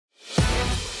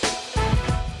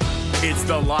It's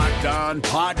the Locked On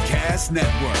Podcast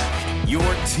Network, your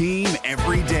team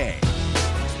every day.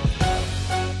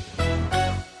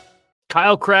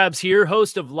 Kyle Krabs here,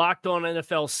 host of Locked On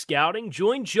NFL Scouting.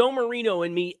 Join Joe Marino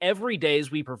and me every day as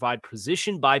we provide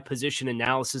position-by-position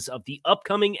analysis of the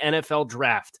upcoming NFL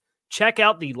Draft. Check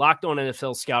out the Locked On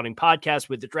NFL Scouting podcast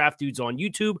with the Draft Dudes on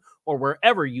YouTube or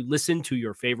wherever you listen to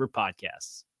your favorite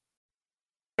podcasts.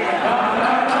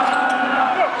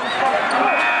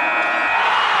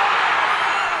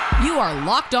 You are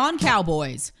Locked On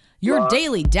Cowboys, your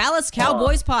daily Dallas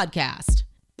Cowboys podcast.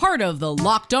 Part of the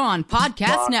Locked On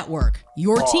Podcast Network,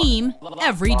 your team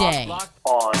every day. Locked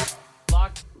On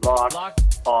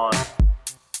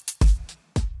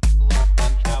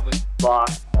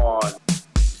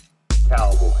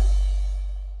Cowboys.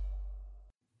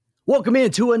 Welcome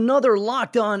into another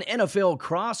Locked On NFL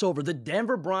crossover. The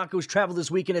Denver Broncos travel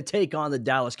this weekend to take on the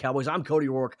Dallas Cowboys. I'm Cody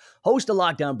Rourke, host of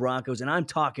Locked On Broncos, and I'm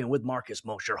talking with Marcus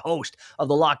Mosher, host of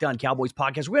the Locked On Cowboys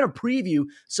podcast. We're going to preview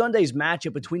Sunday's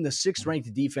matchup between the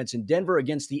sixth-ranked defense in Denver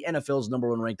against the NFL's number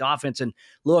one ranked offense. And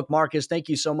look, Marcus, thank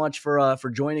you so much for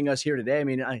joining us here today. I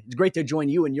mean, it's great to join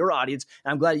you and your audience,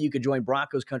 and I'm glad that you could join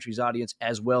Broncos Country's audience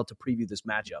as well to preview this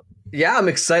matchup. Yeah, I'm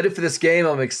excited for this game.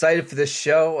 I'm excited for this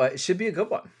show. It should be a good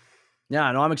one. Yeah,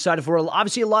 no, I'm excited for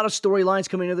obviously a lot of storylines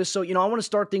coming into this. So, I want to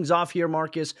start things off here,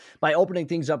 Marcus, by opening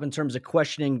things up in terms of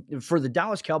questioning for the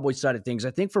Dallas Cowboys side of things.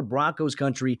 I think for Broncos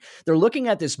country, they're looking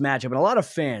at this matchup, and a lot of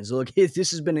fans, look,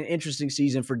 this has been an interesting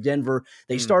season for Denver.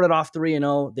 They started off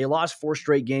 3-0. They lost 4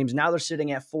 straight games. Now they're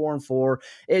sitting at 4-4.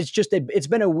 It's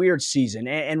been a weird season,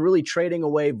 and really trading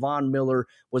away Von Miller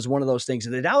was one of those things.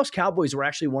 And the Dallas Cowboys were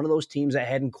actually one of those teams that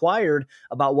had inquired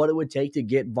about what it would take to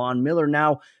get Von Miller.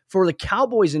 Now, for the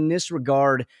Cowboys in this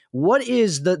regard, what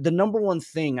is the number one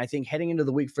thing, I think, heading into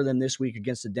the week for them this week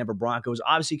against the Denver Broncos?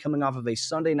 Obviously coming off of a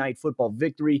Sunday Night Football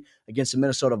victory against the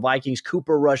Minnesota Vikings,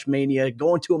 Cooper Rush mania,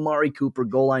 going to Amari Cooper,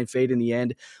 goal line fade in the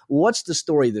end. What's the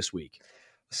story this week?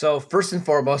 So first and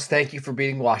foremost, thank you for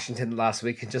beating Washington last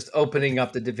week and just opening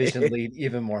up the division lead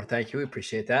even more. Thank you. We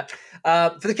appreciate that.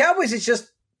 For the Cowboys, it's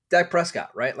just Dak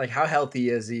Prescott, right? Like, how healthy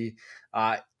is he?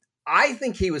 I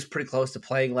think he was pretty close to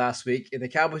playing last week, and the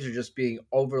Cowboys are just being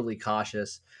overly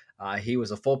cautious. He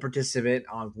was a full participant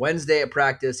on Wednesday at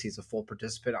practice. He's a full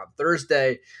participant on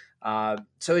Thursday.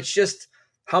 So it's just,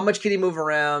 how much can he move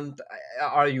around?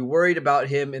 Are you worried about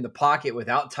him in the pocket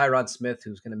without Tyron Smith,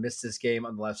 who's going to miss this game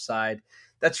on the left side?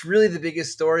 That's really the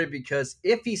biggest story, because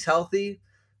if he's healthy,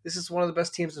 this is one of the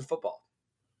best teams in football.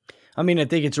 I mean, I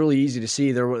think it's really easy to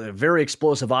see. They're a very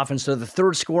explosive offense. They're the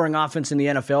third scoring offense in the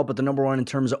NFL, but the number one in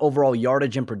terms of overall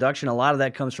yardage and production. A lot of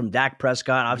that comes from Dak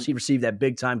Prescott. Obviously received that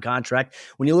big-time contract.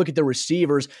 When you look at the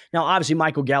receivers, now obviously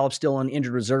Michael Gallup's still on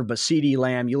injured reserve, but CeeDee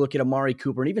Lamb, you look at Amari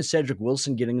Cooper, and even Cedric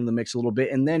Wilson getting in the mix a little bit,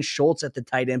 and then Schultz at the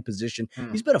tight end position.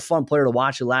 He's been a fun player to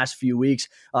watch the last few weeks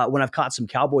when I've caught some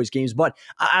Cowboys games. But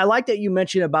I like that you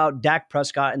mentioned about Dak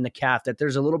Prescott and the calf, that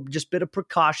there's a little just bit of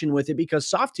precaution with it, because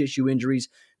soft tissue injuries,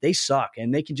 they suck,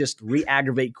 and they can just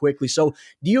re-aggravate quickly. So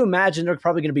do you imagine they're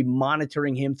probably going to be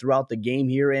monitoring him throughout the game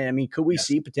here? And I mean, could we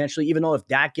see potentially, even though if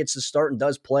Dak gets the start and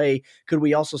does play, could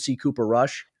we also see Cooper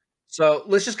Rush? So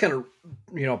let's just kind of,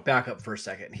 back up for a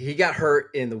second. He got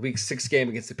hurt in the Week 6 game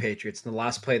against the Patriots in the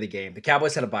last play of the game. The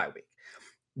Cowboys had a bye week.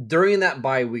 During that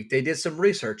bye week, they did some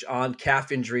research on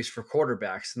calf injuries for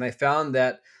quarterbacks, and they found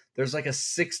that there's like a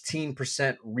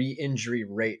 16% re-injury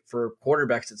rate for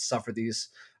quarterbacks that suffer these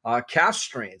calf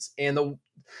strains. And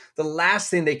the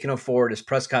last thing they can afford is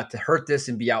Prescott to hurt this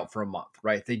and be out for a month,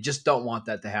 right? They just don't want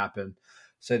that to happen.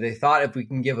 So they thought if we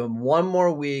can give him one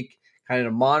more week, kind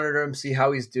of monitor him, see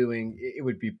how he's doing, it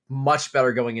would be much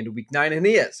better going into Week 9. And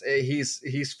he is.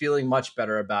 He's feeling much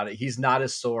better about it. He's not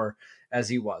as sore as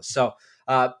he was. So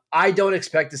I don't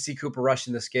expect to see Cooper Rush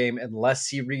in this game unless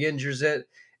he re-injures it.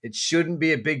 It shouldn't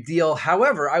be a big deal.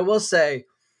 However, I will say,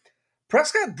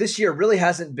 Prescott this year really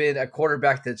hasn't been a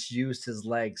quarterback that's used his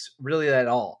legs really at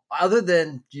all, other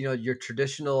than, your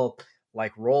traditional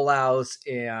like rollouts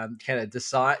and kind of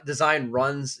design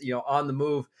runs, on the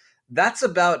move. That's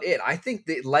about it. I think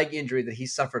the leg injury that he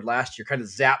suffered last year kind of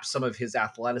zapped some of his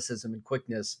athleticism and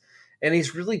quickness, and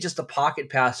he's really just a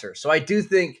pocket passer. So I do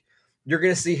think you're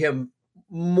going to see him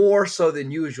more so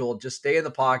than usual just stay in the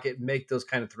pocket, make those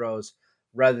kind of throws,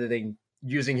 rather than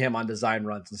using him on design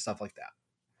runs and stuff like that.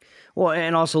 Well,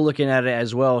 and also looking at it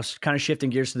as well, kind of shifting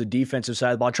gears to the defensive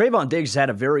side of the ball. Trayvon Diggs has had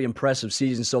a very impressive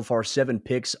season so far. 7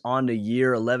 picks on the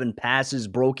year, 11 passes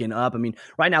broken up. I mean,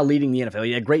 right now leading the NFL.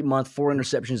 He had a great month, 4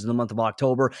 interceptions in the month of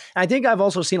October. And I think I've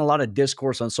also seen a lot of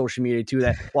discourse on social media too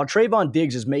that while Trayvon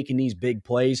Diggs is making these big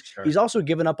plays, he's also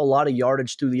given up a lot of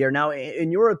yardage through the air. Now,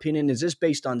 in your opinion, is this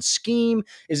based on scheme?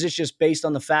 Is this just based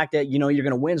on the fact that, you're going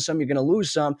to win some, you're going to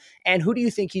lose some? And who do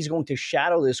you think he's going to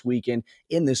shadow this weekend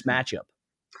in this matchup?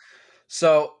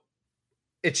 So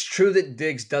it's true that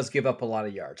Diggs does give up a lot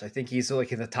of yards. I think he's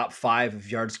like in the top 5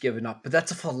 of yards given up, but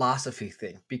that's a philosophy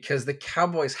thing because the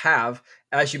Cowboys have,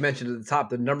 as you mentioned at the top,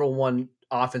 the number 1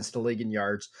 offense in the league in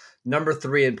yards, number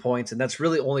 3 in points. And that's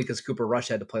really only because Cooper Rush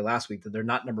had to play last week that they're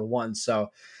not number 1.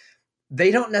 So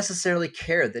they don't necessarily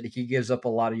care that he gives up a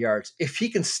lot of yards. If he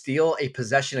can steal a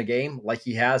possession a game like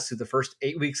he has through the first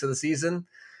 8 weeks of the season,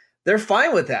 they're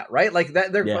fine with that, right? Like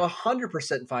that, they're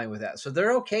 100% fine with that. So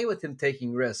they're okay with him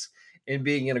taking risks and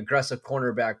being an aggressive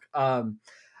cornerback.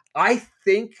 I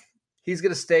think he's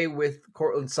going to stay with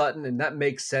Courtland Sutton, and that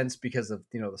makes sense because of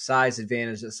the size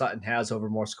advantage that Sutton has over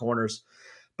most corners.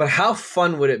 But how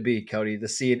fun would it be, Cody, to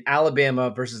see an Alabama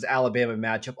versus Alabama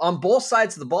matchup on both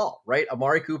sides of the ball, right?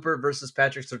 Amari Cooper versus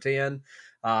Patrick Surtain,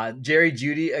 Jerry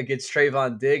Jeudy against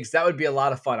Trayvon Diggs. That would be a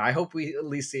lot of fun. I hope we at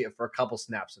least see it for a couple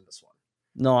snaps in this one.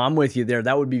 No, I'm with you there.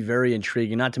 That would be very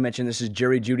intriguing. Not to mention this is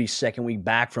Jerry Jeudy's second week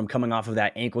back from coming off of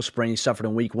that ankle sprain he suffered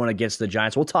in week 1 against the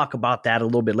Giants. We'll talk about that a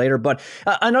little bit later. But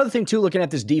another thing, too, looking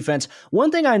at this defense,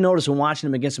 one thing I noticed when watching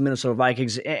them against the Minnesota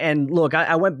Vikings, and look,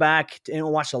 I went back and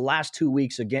watched the last 2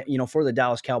 weeks again, for the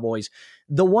Dallas Cowboys.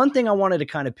 The one thing I wanted to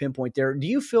kind of pinpoint there, do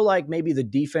you feel like maybe the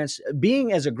defense,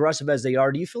 being as aggressive as they are,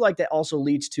 do you feel like that also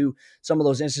leads to some of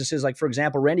those instances? Like, for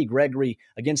example, Randy Gregory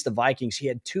against the Vikings, he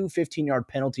had 2 15-yard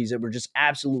penalties that were just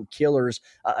absolute killers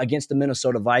against the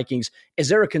Minnesota Vikings. Is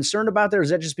there a concern about that, or is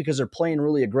that just because they're playing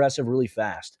really aggressive, really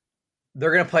fast?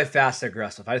 They're going to play fast and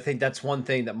aggressive. I think that's one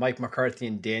thing that Mike McCarthy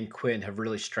and Dan Quinn have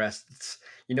really stressed. It's,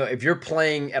 if you're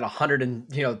playing at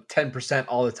 110%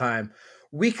 all the time,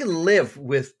 we can live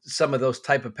with some of those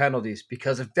type of penalties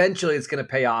because eventually it's going to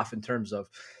pay off in terms of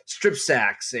strip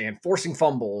sacks and forcing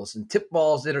fumbles and tip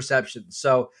balls, interceptions.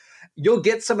 So you'll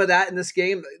get some of that in this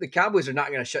game. The Cowboys are not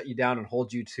going to shut you down and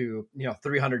hold you to,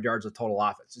 300 yards of total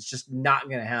offense. It's just not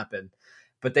going to happen.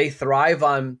 But they thrive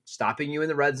on stopping you in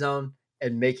the red zone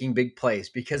and making big plays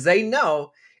because they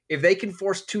know if they can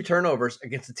force 2 turnovers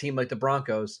against a team like the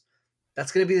Broncos,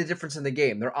 that's going to be the difference in the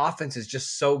game. Their offense is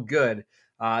just so good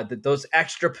that those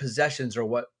extra possessions are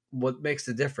what makes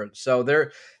the difference. So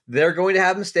they're going to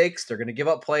have mistakes. They're going to give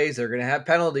up plays. They're going to have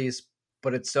penalties,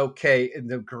 but it's okay in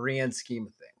the grand scheme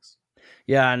of things.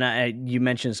 Yeah, and you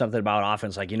mentioned something about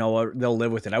offense, like, what, they'll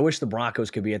live with it. I wish the Broncos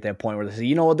could be at that point where they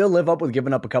say, what, they'll live up with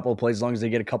giving up a couple of plays as long as they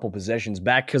get a couple possessions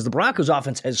back, because the Broncos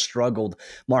offense has struggled,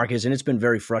 Marcus, and it's been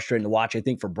very frustrating to watch, I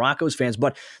think, for Broncos fans.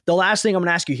 But the last thing I'm going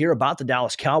to ask you here about the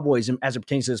Dallas Cowboys as it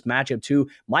pertains to this matchup too,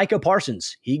 Micah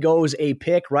Parsons, he goes a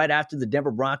pick right after the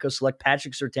Denver Broncos select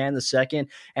Patrick Surtain II,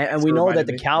 and we know that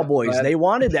the Cowboys, they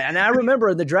wanted that. And I remember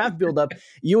in the draft buildup,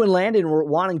 you and Landon were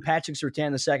wanting Patrick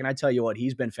Surtain II. I tell you what,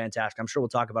 he's been fantastic. I'm sure we'll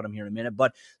talk about him here in a minute.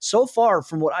 But so far,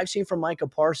 from what I've seen from Micah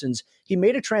Parsons, he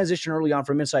made a transition early on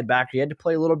from inside back. He had to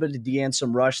play a little bit of D and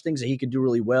some rush, things that he could do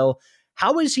really well.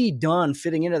 How is he done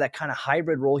fitting into that kind of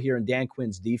hybrid role here in Dan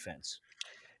Quinn's defense?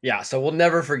 Yeah, so we'll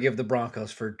never forgive the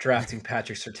Broncos for drafting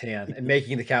Patrick Surtain and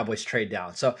making the Cowboys trade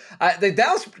down. So the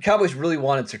Dallas Cowboys really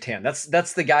wanted Surtain.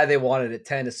 That's the guy they wanted at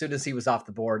 10. As soon as he was off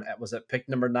the board, was at pick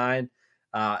number 9.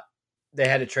 They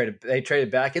had to trade. They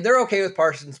traded back, and they're okay with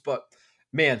Parsons, but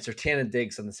man, Surtain and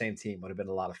Diggs on the same team would have been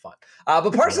a lot of fun.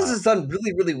 But Parsons has done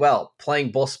really, really well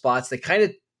playing both spots. They kind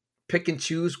of pick and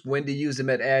choose when to use him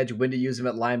at edge, when to use him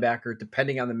at linebacker,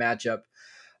 depending on the matchup.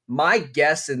 My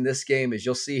guess in this game is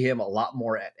you'll see him a lot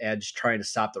more at edge, trying to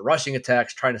stop the rushing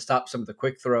attacks, trying to stop some of the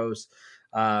quick throws.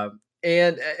 And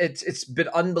it's been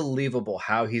unbelievable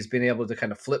how he's been able to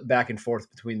kind of flip back and forth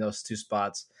between those 2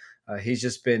 spots. He's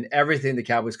just been everything the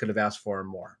Cowboys could have asked for and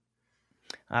more.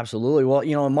 Absolutely.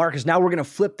 Well, Marcus, now we're going to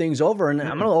flip things over, and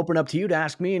I'm going to open up to you to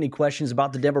ask me any questions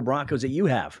about the Denver Broncos that you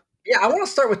have. Yeah, I want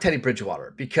to start with Teddy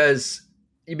Bridgewater because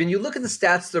you look at the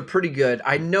stats, they're pretty good.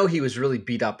 I know he was really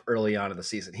beat up early on in the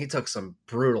season. He took some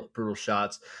brutal, brutal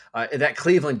shots. That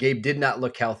Cleveland game did not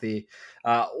look healthy.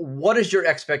 What is your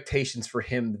expectations for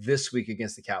him this week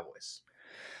against the Cowboys?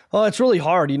 Well, it's really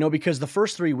hard, because the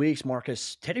first 3 weeks,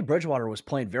 Marcus, Teddy Bridgewater was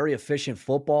playing very efficient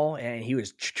football, and he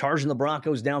was charging the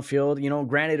Broncos downfield.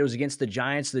 Granted, it was against the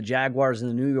Giants, the Jaguars,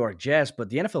 and the New York Jets, but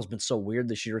the NFL's been so weird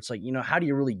this year. It's like, how do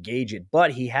you really gauge it?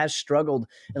 But he has struggled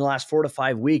in the last 4 to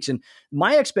 5 weeks, and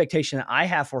my expectation that I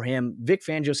have for him, Vic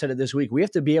Fangio said it this week, we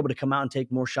have to be able to come out and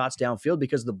take more shots downfield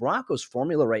because the Broncos'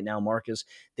 formula right now, Marcus,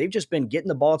 they've just been getting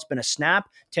the ball. It's been a snap.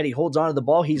 Teddy holds onto the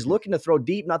ball. He's looking to throw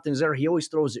deep. Nothing's there. He always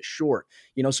throws it short.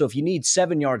 So if you need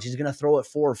 7 yards, he's going to throw it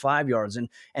 4 or 5 yards. And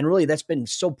really that's been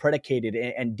so predicated,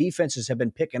 and defenses have been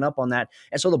picking up on that.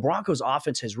 And so the Broncos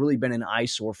offense has really been an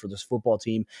eyesore for this football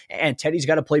team. And Teddy's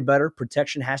got to play better.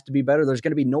 Protection has to be better. There's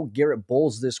going to be no Garrett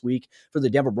Bowles this week for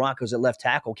the Denver Broncos at left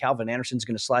tackle. Calvin Anderson's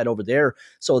going to slide over there.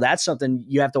 So that's something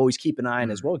you have to always keep an eye on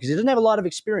as well, because he doesn't have a lot of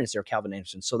experience there, Calvin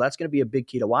Anderson. So that's going to be a big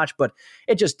key to watch. But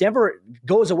Denver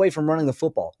goes away from running the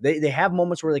football. They have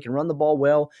moments where they can run the ball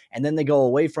well, and then they go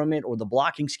away from it, or the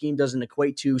blocking scheme doesn't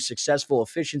equate to successful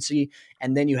efficiency.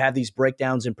 And then you have these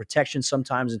breakdowns in protection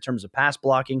sometimes in terms of pass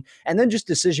blocking. And then just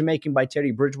decision-making by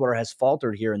Teddy Bridgewater has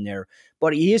faltered here and there.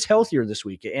 But he is healthier this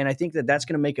week, and I think that that's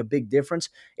going to make a big difference.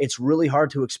 It's really hard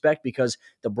to expect because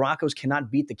the Broncos cannot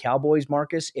beat the Cowboys,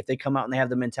 Marcus, if they come out and they have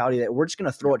the mentality that we're just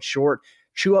going to throw it short,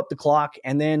 chew up the clock,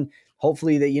 and then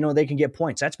hopefully they can get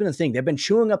points. That's been the thing. They've been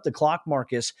chewing up the clock,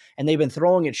 Marcus, and they've been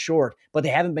throwing it short, but they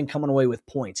haven't been coming away with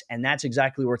points. And that's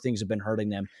exactly where things have been hurting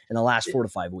them in the last 4 to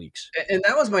 5 weeks. And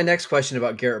that was my next question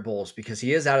about Garrett Bowles, because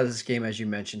he is out of this game, as you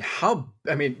mentioned.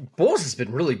 Bowles has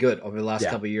been really good over the last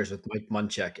couple of years with Mike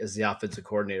Munchak as the offensive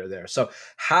coordinator there. So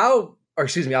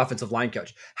offensive line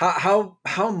coach.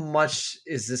 How much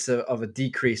is this of a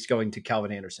decrease going to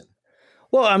Calvin Anderson?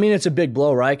 Well, it's a big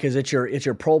blow, right? Because it's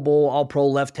your Pro Bowl, All-Pro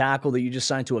left tackle that you just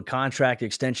signed to a contract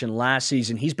extension last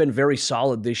season. He's been very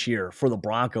solid this year for the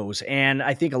Broncos. And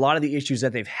I think a lot of the issues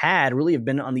that they've had really have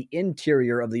been on the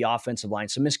interior of the offensive line.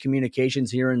 Some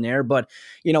miscommunications here and there. But,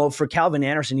 for Calvin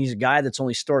Anderson, he's a guy that's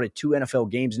only started 2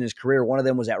 NFL games in his career. One of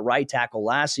them was at right tackle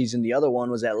last season. The other one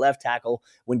was at left tackle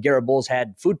when Garrett Bowles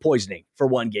had food poisoning for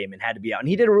one game and had to be out. And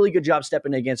he did a really good job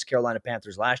stepping in against Carolina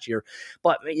Panthers last year.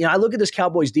 But, I look at this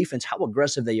Cowboys defense, how aggressive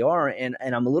they are, and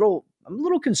I'm a little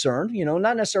concerned,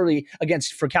 not necessarily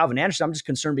for Calvin Anderson. I'm just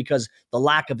concerned because the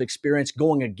lack of experience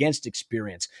going against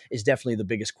experience is definitely the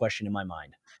biggest question in my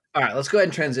mind. All right, let's go ahead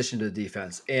and transition to the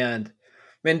defense. And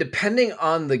depending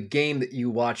on the game that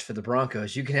you watch for the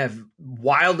Broncos, you can have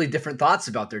wildly different thoughts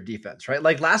about their defense, right?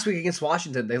 Like last week against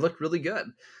Washington, they looked really good.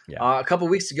 Yeah. A couple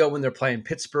of weeks ago when they're playing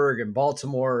Pittsburgh and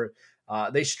Baltimore,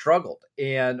 they struggled.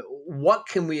 And what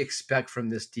can we expect from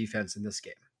this defense in this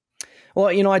game? Well,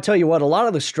 I tell you what, a lot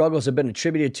of the struggles have been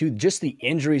attributed to just the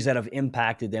injuries that have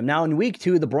impacted them. Now, in week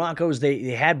 2, the Broncos, they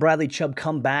had Bradley Chubb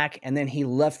come back, and then he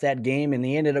left that game, and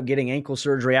he ended up getting ankle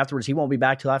surgery afterwards. He won't be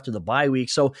back till after the bye week,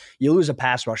 so you lose a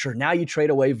pass rusher. Now you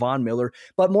trade away Von Miller.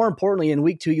 But more importantly, in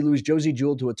week 2, you lose Josie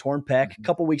Jewell to a torn pec. A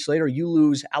couple weeks later, you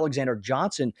lose Alexander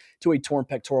Johnson to a torn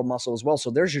pectoral muscle as well.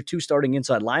 So there's your 2 starting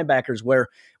inside linebackers where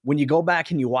when you go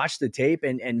back and you watch the tape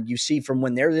and you see from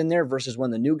when they're in there versus when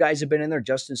the new guys have been in there,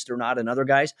 Justin Sternad and other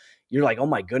guys, you're like, oh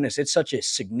my goodness, it's such a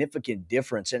significant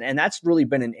difference. And that's really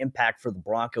been an impact for the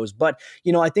Broncos. But,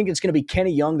 I think it's going to be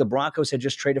Kenny Young. The Broncos had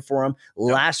just traded for him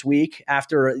last week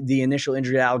after the initial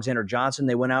injury to Alexander Johnson.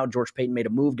 They went out, George Payton made a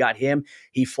move, got him.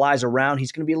 He flies around.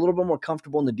 He's going to be a little bit more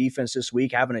comfortable in the defense this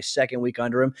week, having a second week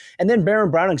under him. And then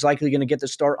Baron Browning's likely going to get the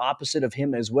start opposite of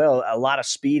him as well. A lot of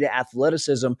speed,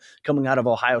 athleticism coming out of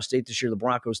Ohio State this year, the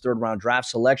Broncos' 3rd-round draft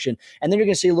selection. And then you're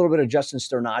going to see a little bit of Justin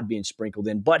Sternad being sprinkled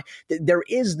in. But there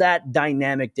is that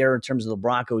dynamic there in terms of the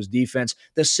Broncos defense.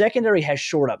 The secondary has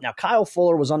shored up. Now, Kyle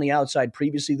Fuller was on the outside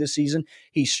previously this season.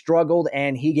 He struggled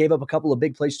and he gave up a couple of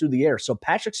big plays through the air. So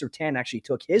Patrick Surtain actually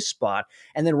took his spot.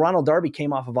 And then Ronald Darby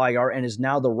came off of IR and is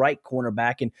now the right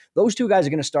cornerback. And those 2 guys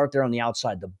are going to start there on the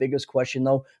outside. The biggest question,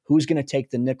 though, who's going to take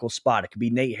the nickel spot? It could be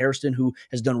Nate Hairston, who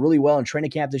has done really well in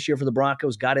training camp this year for the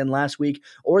Broncos, got in last week,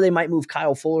 or they might move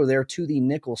Kyle Fuller there to the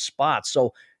nickel spot.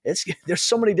 So there's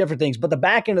so many different things. But the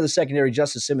back end of the secondary,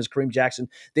 Justice Simmons, Kareem Jackson,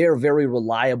 they are very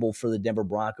reliable for the Denver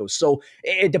Broncos. So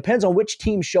it depends on which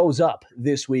team shows up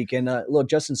this week. And look,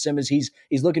 Justin Simmons, he's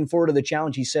looking forward to the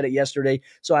challenge. He said it yesterday.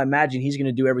 So I imagine he's going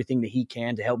to do everything that he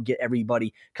can to help get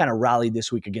everybody kind of rallied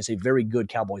this week against a very good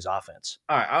Cowboys offense.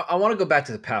 All right, I want to go back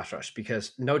to the pass rush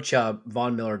because no Chubb,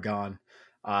 Von Miller gone.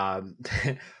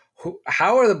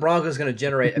 How are the Broncos going to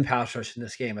generate a pass rush in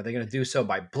this game? Are they going to do so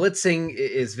by blitzing?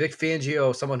 Is Vic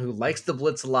Fangio someone who likes to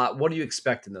blitz a lot? What do you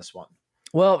expect in this one?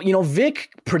 Well, Vic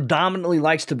predominantly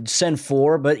likes to send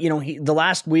four, but the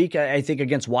last week I think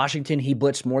against Washington he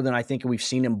blitzed more than I think we've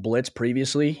seen him blitz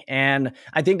previously, and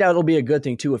I think that'll be a good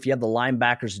thing too if you have the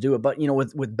linebackers to do it. But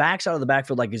with backs out of the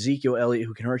backfield like Ezekiel Elliott,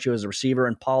 who can hurt you as a receiver,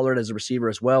 and Pollard as a receiver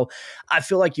as well, I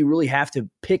feel like you really have to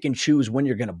pick and choose when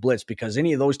you're going to blitz, because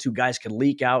any of those two guys could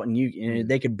leak out and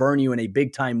they could burn you in a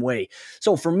big time way.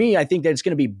 So for me, I think that it's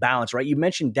going to be balanced, right? You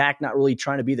mentioned Dak not really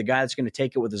trying to be the guy that's going to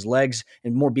take it with his legs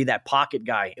and more be that pocket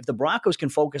guy. If the Broncos can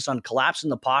focus on collapsing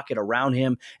the pocket around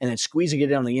him and then squeezing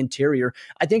it on the interior,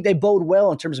 I think they bode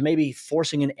well in terms of maybe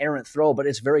forcing an errant throw, but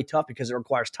it's very tough because it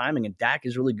requires timing, and Dak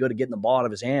is really good at getting the ball out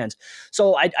of his hands.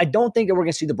 So I don't think that we're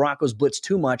going to see the Broncos blitz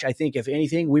too much. I think if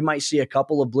anything, we might see a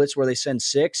couple of blitz where they send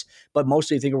six, but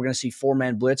mostly I think we're going to see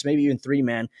 4-man blitz, maybe even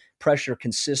 3-man pressure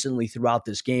consistently throughout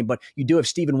this game. But you do have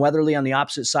Stephen Weatherly on the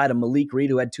opposite side of Malik Reed,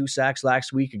 who had 2 sacks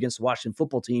last week against the Washington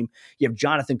football team. You have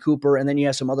Jonathan Cooper, and then you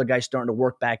have some other guys starting to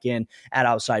work back in at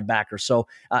outside backer. So,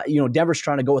 Denver's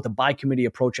trying to go with a by-committee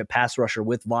approach at pass rusher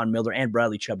with Von Miller and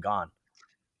Bradley Chubb gone.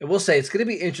 I will say it's going to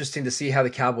be interesting to see how the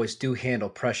Cowboys do handle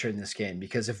pressure in this game,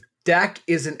 because if Dak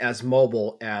isn't as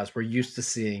mobile as we're used to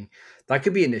seeing, that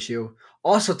could be an issue.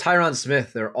 Also, Tyron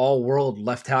Smith, their all-world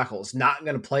left tackle, is not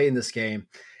going to play in this game.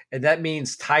 And that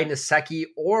means Ty Nsekhe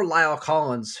or Lyle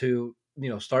Collins, who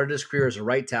started his career as a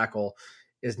right tackle,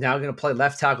 is now going to play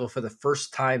left tackle for the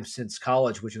first time since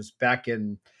college, which was back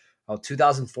in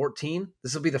 2014.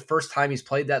 This will be the first time he's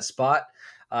played that spot.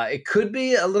 It could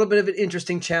be a little bit of an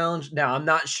interesting challenge. Now, I'm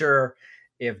not sure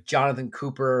if Jonathan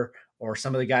Cooper or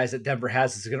some of the guys that Denver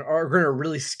has are going to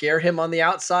really scare him on the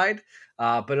outside.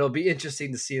 But it'll be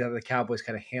interesting to see how the Cowboys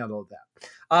kind of handle that.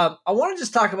 I want to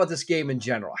just talk about this game in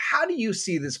general. How do you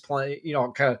see this kind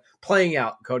of playing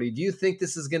out, Cody? Do you think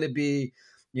this is going to be,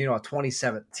 a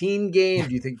 2017 game?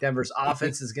 Do you think Denver's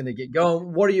offense is going to get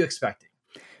going? What are you expecting?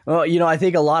 Well, I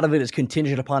think a lot of it is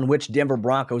contingent upon which Denver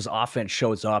Broncos offense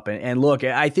shows up. And look,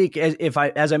 I think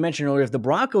as I mentioned earlier, if the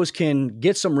Broncos can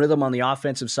get some rhythm on the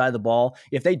offensive side of the ball,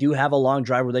 if they do have a long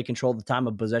drive where they control the time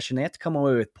of possession, they have to come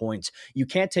away with points. You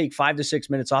can't take 5 to 6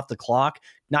 minutes off the clock,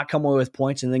 not come away with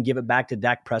points, and then give it back to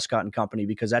Dak Prescott and company,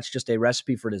 because that's just a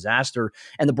recipe for disaster.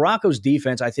 And the Broncos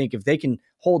defense, I think if they can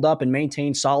hold up and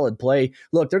maintain solid play,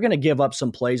 look, they're going to give up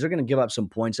some plays. They're going to give up some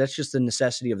points. That's just the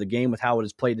necessity of the game with how it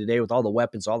is played today, with all the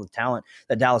weapons, all the talent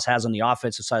that Dallas has on the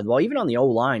offensive side of the ball, even on the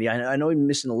O-line. Yeah, I know you're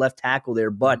missing the left tackle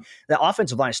there, but the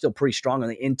offensive line is still pretty strong on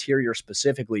the interior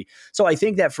specifically. So I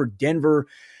think that for Denver,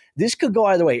 this could go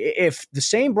either way. If the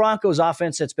same Broncos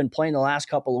offense that's been playing the last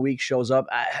couple of weeks shows up,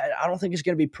 I don't think it's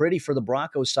going to be pretty for the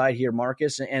Broncos side here,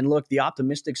 Marcus. And look, the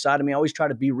optimistic side of me, I always try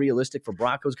to be realistic for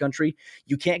Broncos country.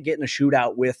 You can't get in a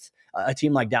shootout with a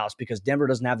team like Dallas, because Denver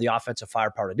doesn't have the offensive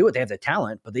firepower to do it. They have the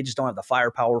talent, but they just don't have the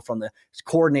firepower from the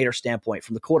coordinator standpoint,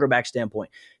 from the quarterback standpoint,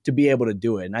 to be able to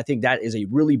do it. And I think that is a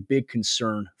really big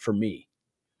concern for me.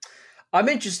 I'm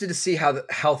interested to see how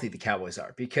healthy the Cowboys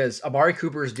are, because Amari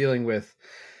Cooper is dealing with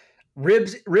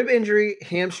rib injury,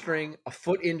 hamstring, a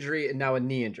foot injury, and now a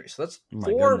knee injury. So that's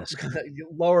 4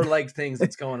 lower leg things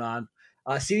that's going on.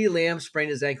 CeeDee Lamb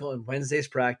sprained his ankle in Wednesday's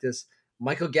practice.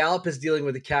 Michael Gallup is dealing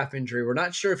with a calf injury. We're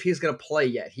not sure if he's going to play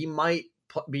yet. He might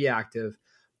be active.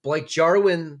 Blake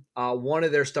Jarwin, one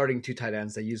of their starting 2 tight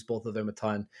ends, they use both of them a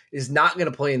ton, is not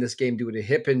going to play in this game due to a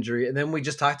hip injury. And then we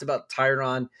just talked about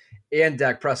Tyron and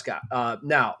Dak Prescott.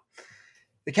 Now,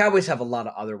 the Cowboys have a lot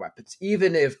of other weapons.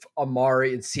 Even if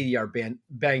Amari and CeeDee are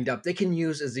banged up, they can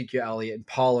use Ezekiel Elliott and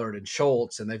Pollard and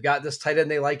Schultz. And they've got this tight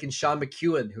end they like in Sean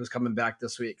McEwen, who's coming back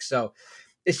this week. So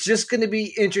it's just going to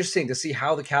be interesting to see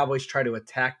how the Cowboys try to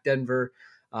attack Denver.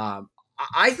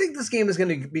 I think this game is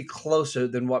going to be closer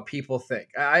than what people think.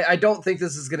 I don't think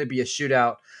this is going to be a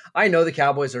shootout. I know the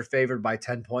Cowboys are favored by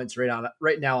 10 points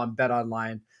right now on Bet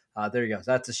Online. There you go.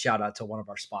 That's a shout out to one of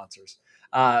our sponsors.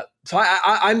 So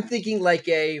I'm thinking like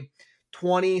a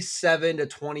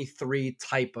 27-23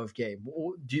 type of game.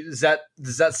 Does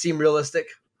that seem realistic?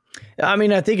 I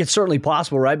mean, I think it's certainly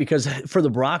possible, right? Because for the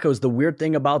Broncos, the weird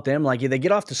thing about them, like they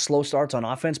get off to slow starts on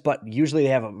offense, but usually they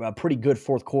have a pretty good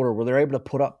fourth quarter where they're able to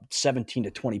put up 17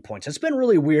 to 20 points. It's been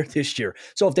really weird this year.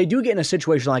 So if they do get in a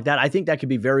situation like that, I think that could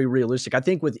be very realistic. I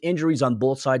think with injuries on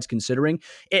both sides considering,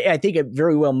 I think it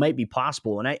very well might be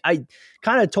possible. And I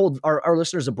kind of told our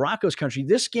listeners of Broncos country,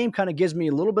 this game kind of gives me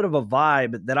a little bit of a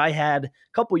vibe that I had a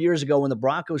couple years ago when the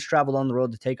Broncos traveled on the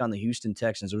road to take on the Houston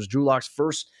Texans. It was Drew Lock's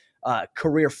first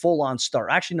career full-on start.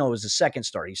 Actually, no, it was the second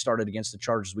start. He started against the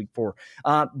Chargers week 4.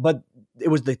 But it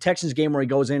was the Texans game where he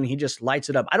goes in and he just lights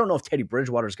it up. I don't know if Teddy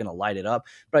Bridgewater is going to light it up,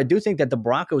 but I do think that the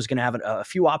Broncos going to have a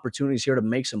few opportunities here to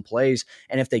make some plays.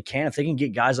 And if they can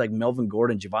get guys like Melvin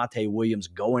Gordon, Javonte Williams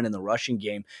going in the rushing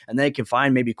game, and they can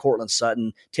find maybe Cortland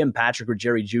Sutton, Tim Patrick, or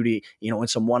Jerry Jeudy, in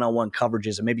some one-on-one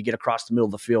coverages and maybe get across the middle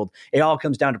of the field. It all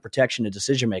comes down to protection and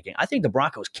decision-making. I think the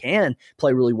Broncos can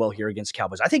play really well here against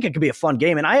Cowboys. I think it could be a fun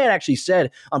game. And I had actually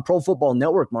said on Pro Football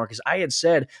Network, Marcus, I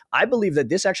believe that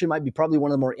this actually might be probably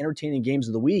one of the more entertaining games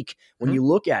of the week when you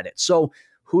look at it. So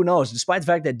who knows? Despite the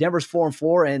fact that Denver's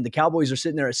 4-4 and the Cowboys are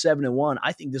sitting there at 7-1,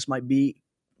 I think this might be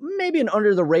maybe an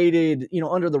under the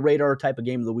radar type of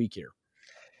game of the week here.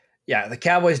 Yeah, the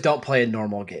Cowboys don't play in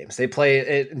normal games. They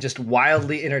play in just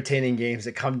wildly entertaining games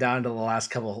that come down to the last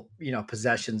couple,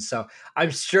 possessions. So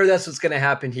I'm sure that's what's going to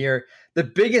happen here. The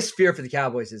biggest fear for the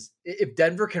Cowboys is if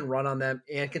Denver can run on them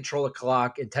and control the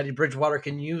clock, and Teddy Bridgewater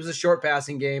can use a short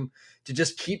passing game to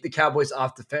just keep the Cowboys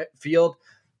off the field,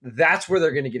 that's where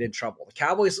they're going to get in trouble. The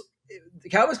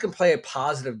Cowboys can play a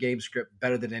positive game script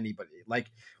better than anybody. Like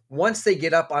once they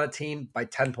get up on a team by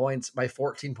 10 points, by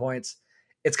 14 points,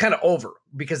 it's kind of over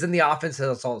because then the offense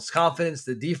has all this confidence.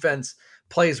 The defense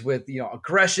plays with,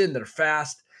 aggression. They're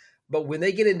fast. But when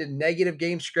they get into negative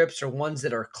game scripts or ones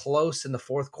that are close in the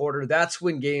fourth quarter, that's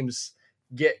when games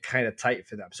get kind of tight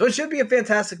for them. So it should be a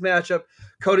fantastic matchup.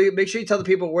 Cody, make sure you tell the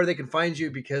people where they can find you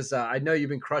because I know you've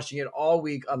been crushing it all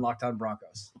week on Locked On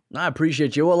Broncos. I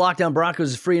appreciate you. Well, Locked On Broncos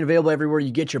is free and available everywhere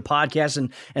you get your podcasts.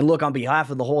 And look, on behalf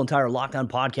of the whole entire Locked On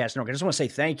Podcast Network, I just want to say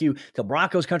thank you to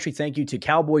Broncos Country. Thank you to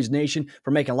Cowboys Nation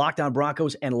for making Locked On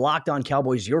Broncos and Locked On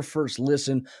Cowboys your first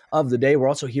listen of the day. We're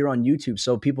also here on YouTube,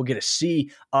 so people get to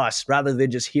see us rather than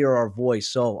just hear our voice.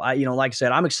 So, like I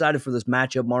said, I'm excited for this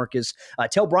matchup, Marcus.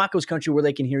 Tell Broncos Country where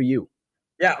they can hear you.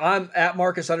 Yeah, I'm at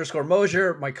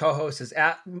Marcus_Mosier. My co-host is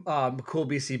at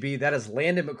McCoolBCB. That is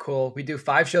Landon McCool. We do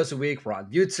 5 shows a week. We're on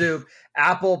YouTube,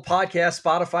 Apple Podcasts,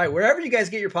 Spotify, wherever you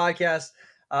guys get your podcasts.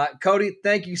 Cody,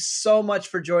 thank you so much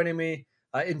for joining me.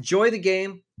 Enjoy the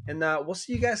game, and we'll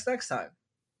see you guys next time.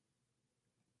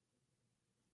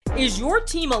 Is your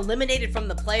team eliminated from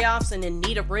the playoffs and in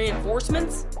need of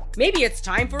reinforcements? Maybe it's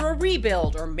time for a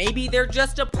rebuild, or maybe they're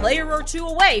just a player or two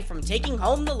away from taking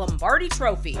home the Lombardi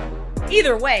Trophy.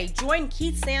 Either way, join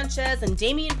Keith Sanchez and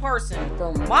Damian Parson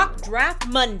for Mock Draft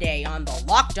Monday on the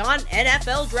Locked On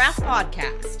NFL Draft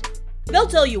Podcast. They'll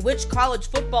tell you which college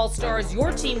football stars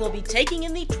your team will be taking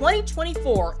in the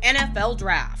 2024 NFL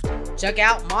Draft. Check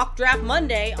out Mock Draft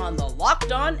Monday on the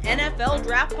Locked On NFL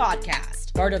Draft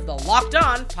Podcast, part of the Locked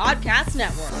On Podcast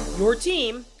Network, your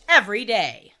team every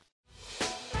day.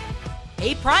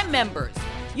 Hey, Prime members,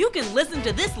 you can listen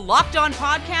to this Locked On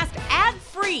podcast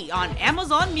ad-free on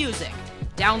Amazon Music.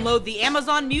 Download the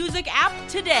Amazon Music app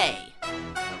today.